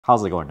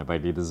How's it going,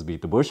 everybody? This is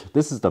Beat the Bush.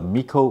 This is the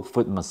Miko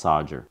foot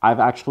massager. I've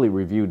actually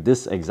reviewed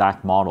this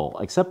exact model,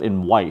 except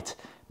in white,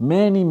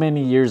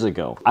 many years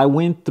ago. I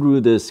went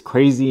through this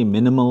crazy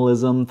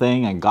minimalism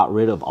thing and got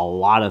rid of a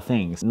lot of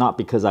things. Not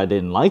because I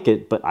didn't like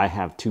it, but I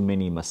have too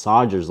many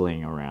massagers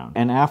laying around.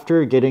 And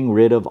after getting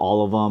rid of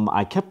all of them,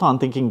 I kept on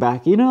thinking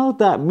back, you know,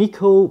 that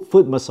Miko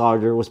foot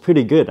massager was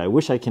pretty good. I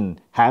wish I can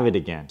have it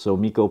again. So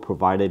Miko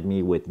provided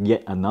me with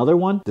yet another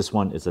one. This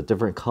one is a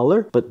different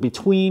color, but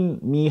between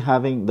me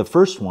having the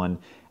first one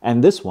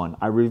and this one,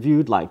 I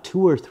reviewed like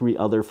 2 or 3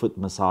 other foot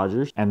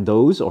massagers, and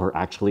those are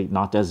actually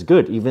not as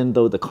good, even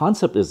though the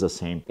concept is the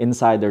same.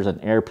 Inside there's an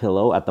air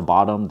pillow, at the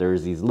bottom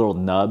there's these little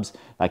nubs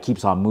that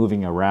keeps on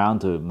moving around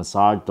to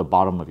massage the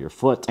bottom of your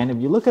foot. And if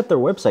you look at their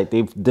website,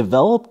 they've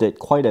developed it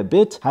quite a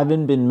bit.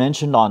 Having been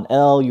mentioned on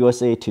Elle,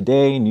 USA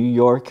Today, New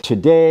York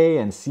Today,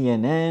 and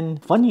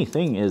CNN. Funny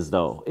thing is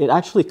though, it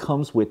actually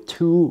comes with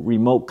 2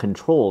 remote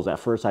controls. At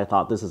first I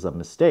thought this is a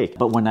mistake,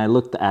 but when I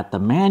looked at the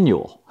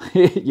manual,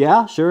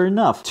 yeah, sure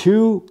enough,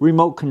 2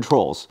 remote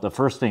controls. The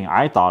first thing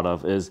I thought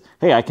of is,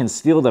 hey, I can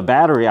steal the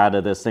battery out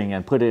of this thing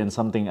and put it in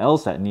something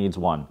else that needs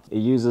one. It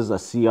uses a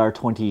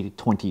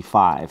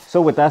CR2025. So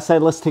with that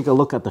said, let's take a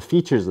look at the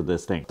features of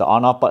this thing. The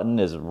on-off button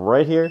is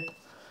right here.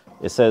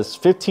 It says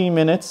 15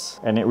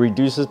 minutes and it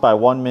reduces by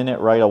 1 minute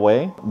right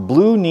away.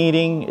 Blue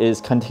kneading is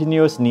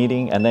continuous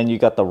kneading, and then you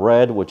got the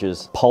red, which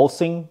is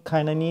pulsing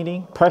kind of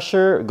kneading.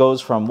 Pressure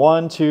goes from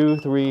 1, 2,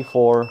 3,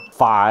 4,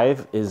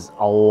 5 is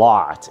a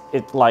lot.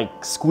 It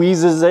like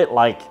squeezes it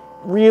like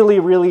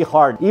really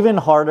hard, even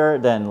harder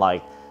than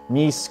like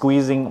me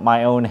squeezing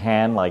my own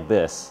hand like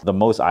this. The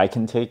most I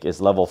can take is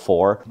level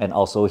 4, and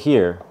also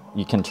here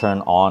you can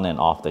turn on and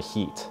off the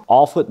heat.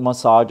 All foot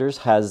massagers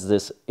has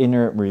this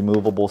inner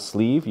removable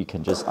sleeve. You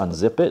can just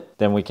unzip it.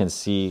 Then we can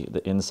see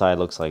the inside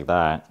looks like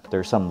that.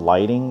 There's some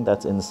lighting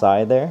that's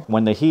inside there.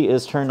 When the heat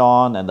is turned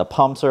on and the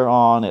pumps are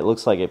on, it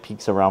looks like it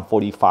peaks around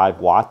 45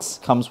 watts.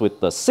 Comes with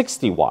the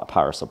 60 watt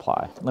power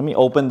supply. Let me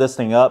open this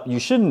thing up. You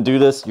shouldn't do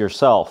this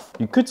yourself.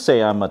 You could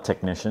say I'm a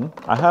technician.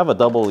 I have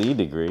a EE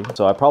degree,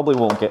 so I probably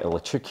won't get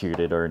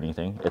electrocuted or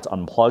anything. It's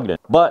unplugged.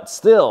 But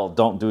still,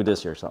 don't do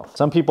this yourself.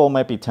 Some people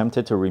might be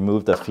tempted to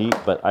remove the feet,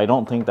 but I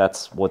don't think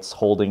that's what's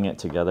holding it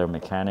together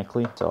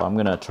mechanically. So I'm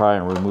gonna try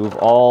and remove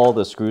all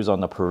the screws on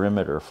the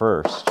perimeter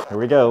first. Here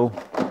we go.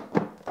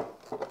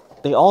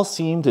 They all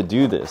seem to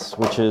do this,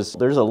 which is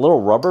there's a little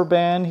rubber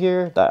band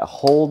here that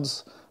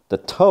holds the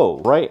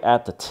toe right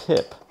at the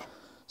tip.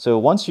 So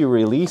once you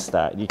release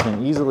that, you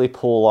can easily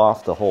pull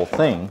off the whole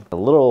thing. A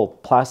little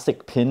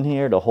plastic pin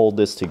here to hold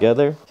this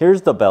together.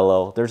 Here's the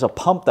bellow. There's a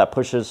pump that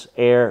pushes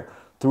air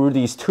through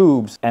these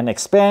tubes and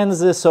expands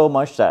this so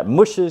much that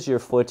mushes your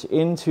foot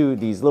into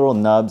these little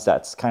nubs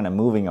that's kind of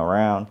moving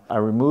around. I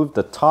removed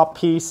the top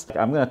piece.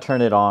 I'm gonna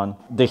turn it on.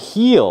 The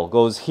heel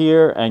goes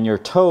here and your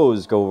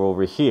toes go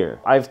over here.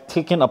 I've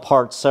taken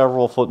apart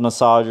several foot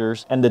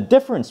massagers, and the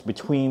difference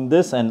between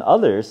this and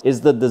others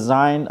is the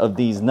design of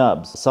these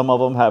nubs. Some of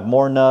them have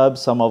more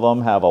nubs, some of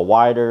them have a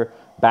wider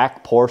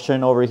back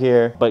portion over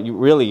here, but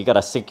you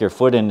gotta stick your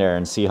foot in there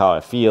and see how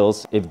it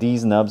feels. If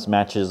these nubs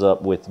matches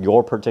up with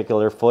your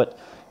particular foot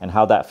and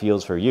how that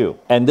feels for you.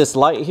 And this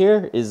light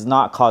here is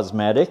not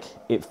cosmetic.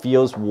 It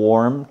feels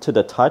warm to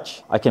the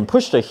touch. I can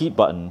push the heat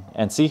button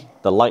and see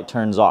the light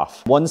turns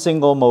off. One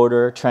single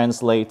motor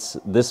translates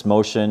this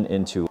motion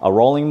into a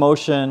rolling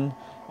motion,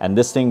 and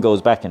this thing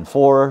goes back and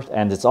forth,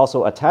 and it's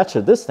also attached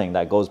to this thing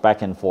that goes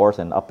back and forth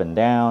and up and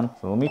down.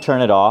 So let me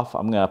turn it off.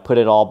 I'm gonna put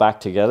it all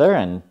back together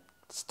and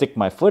stick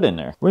my foot in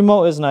there.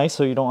 Remote is nice,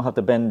 so you don't have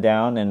to bend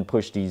down and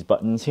push these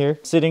buttons here.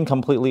 Sitting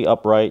completely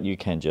upright, you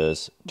can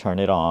just turn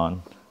it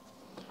on.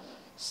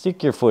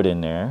 Stick your foot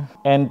in there.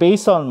 And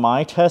based on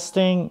my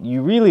testing,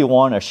 you really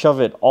want to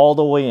shove it all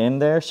the way in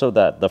there so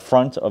that the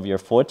front of your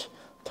foot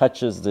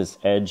touches this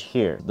edge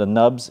here. The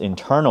nubs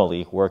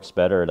internally works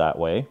better that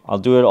way. I'll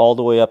do it all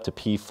the way up to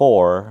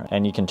P4,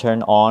 and you can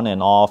turn on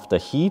and off the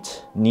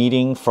heat,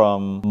 kneading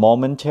from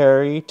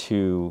momentary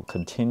to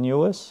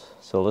continuous.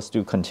 So let's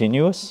do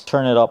continuous.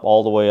 Turn it up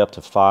all the way up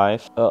to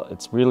 5.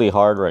 It's really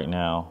hard right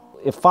now.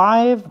 If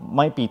 5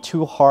 might be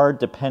too hard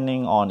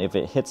depending on if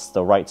it hits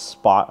the right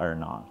spot or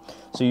not.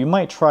 So you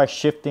might try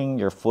shifting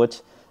your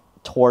foot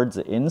towards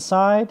the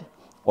inside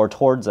or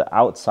towards the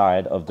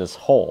outside of this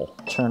hole.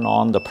 Turn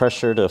on the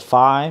pressure to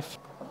 5.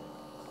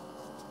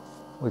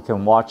 We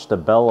can watch the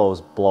bellows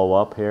blow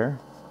up here.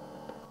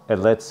 It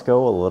lets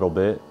go a little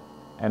bit,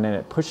 and then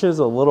it pushes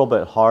a little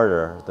bit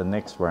harder the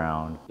next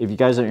round. If you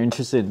guys are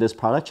interested in this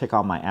product, check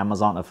out my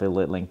Amazon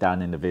affiliate link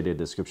down in the video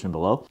description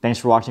below. Thanks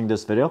for watching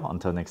this video.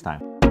 Until next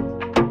time.